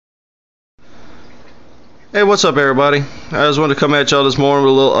Hey, what's up everybody? I just wanted to come at y'all this morning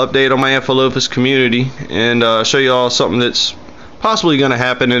with a little update on my Amphilophus community and show y'all something that's possibly going to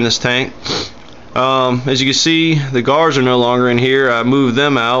happen in this tank. As you can see, the guards are no longer in here. I moved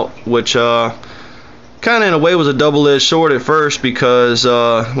them out, which kind of in a way was a double-edged sword at first, because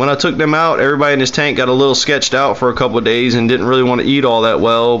when I took them out, everybody in this tank got a little sketched out for a couple of days and didn't really want to eat all that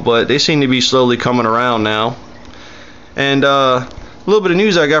well, but they seem to be slowly coming around now. And a little bit of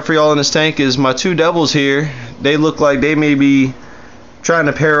news I got for y'all in this tank is my two devils here. They look like they may be trying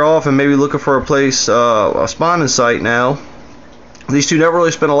to pair off and maybe looking for a place, a spawning site now. These two never really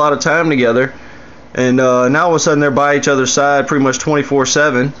spent a lot of time together, and now all of a sudden they're by each other's side pretty much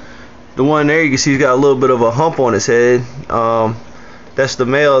 24/7. The one there, you can see he's got a little bit of a hump on his head. That's the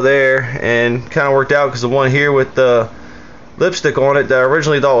male there, and kind of worked out because the one here with the lipstick on it that I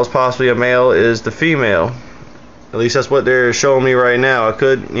originally thought was possibly a male is the female. At least that's what they're showing me right now. I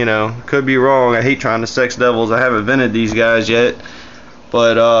could be wrong. I hate trying to sex devils. I haven't vented these guys yet,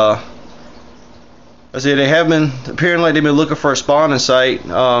 but I say they have been appearing like they've been looking for a spawning site.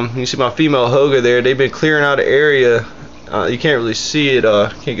 You can see my female Hoga there. They've been clearing out an area. You can't really see it.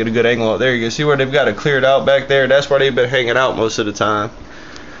 Can't get a good angle out there. You can see where they've got it cleared out back there. That's where they've been hanging out most of the time.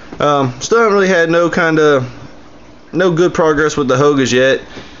 Still haven't really had no good progress with the Hogas yet.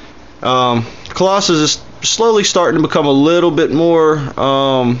 Colossus is slowly starting to become a little bit more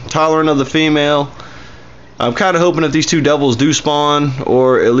tolerant of the female. I'm kind of hoping if these two devils do spawn,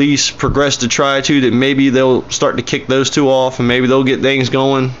 or at least progress to try to, that maybe they'll start to kick those two off and maybe they'll get things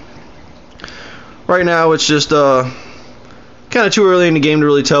going. Right now it's just kind of too early in the game to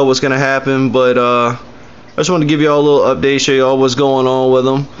really tell what's going to happen, but I just wanted to give you all a little update, show you all what's going on with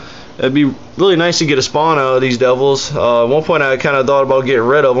them. It'd be really nice to get a spawn out of these devils. At one point I kind of thought about getting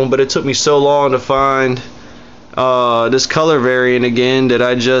rid of them, but it took me so long to find this color variant again that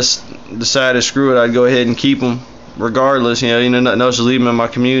I just decided, screw it, I'd go ahead and keep them regardless. Nothing else to leave them in my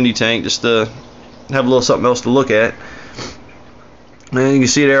community tank, just to have a little something else to look at. And you can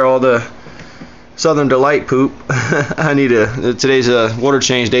see there all the Southern Delight poop. Today's a water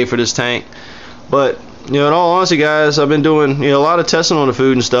change day for this tank, but in all honesty, guys, I've been doing a lot of testing on the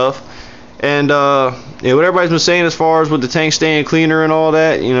food and stuff, and what everybody's been saying as far as with the tank staying cleaner and all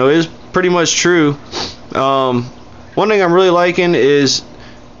that, is pretty much true. One thing I'm really liking is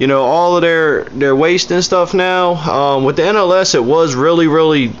all of their waste and stuff now. With the NLS, it was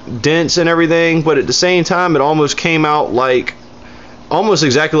really dense and everything, but at the same time it almost came out like almost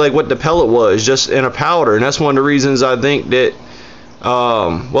exactly like what the pellet was, just in a powder. And that's one of the reasons I think that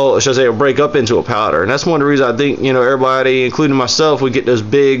well, should I say, it'll break up into a powder, and that's one of the reasons I think everybody, including myself, would get those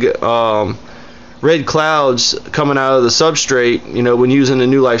big red clouds coming out of the substrate when using the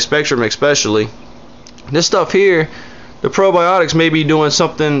New Life Spectrum. Especially this stuff here, the probiotics may be doing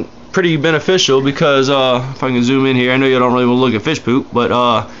something pretty beneficial, because if I can zoom in here, I know you don't really want to look at fish poop,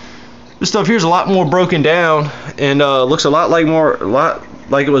 but this stuff here is a lot more broken down and looks a lot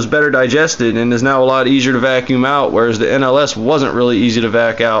like it was better digested, and is now a lot easier to vacuum out, whereas the NLS wasn't really easy to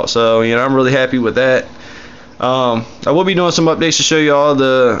vac out. So I'm really happy with that. I will be doing some updates to show you all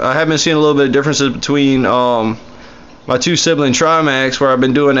I have been seeing a little bit of differences between my two sibling Trimax, where I've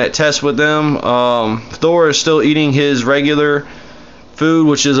been doing that test with them. Thor is still eating his regular food,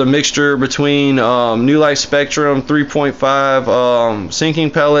 which is a mixture between New Life Spectrum 3.5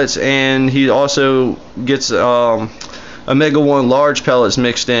 sinking pellets, and he also gets Omega 1 large pellets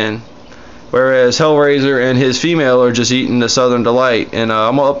mixed in, whereas Hellraiser and his female are just eating the Southern Delight. And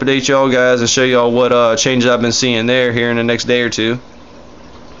I'm gonna update y'all guys and show y'all what changes I've been seeing there here in the next day or two.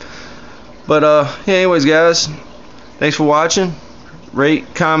 But yeah, anyways guys, thanks for watching.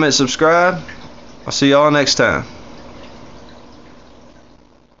 Rate, comment, subscribe. I'll see y'all next time.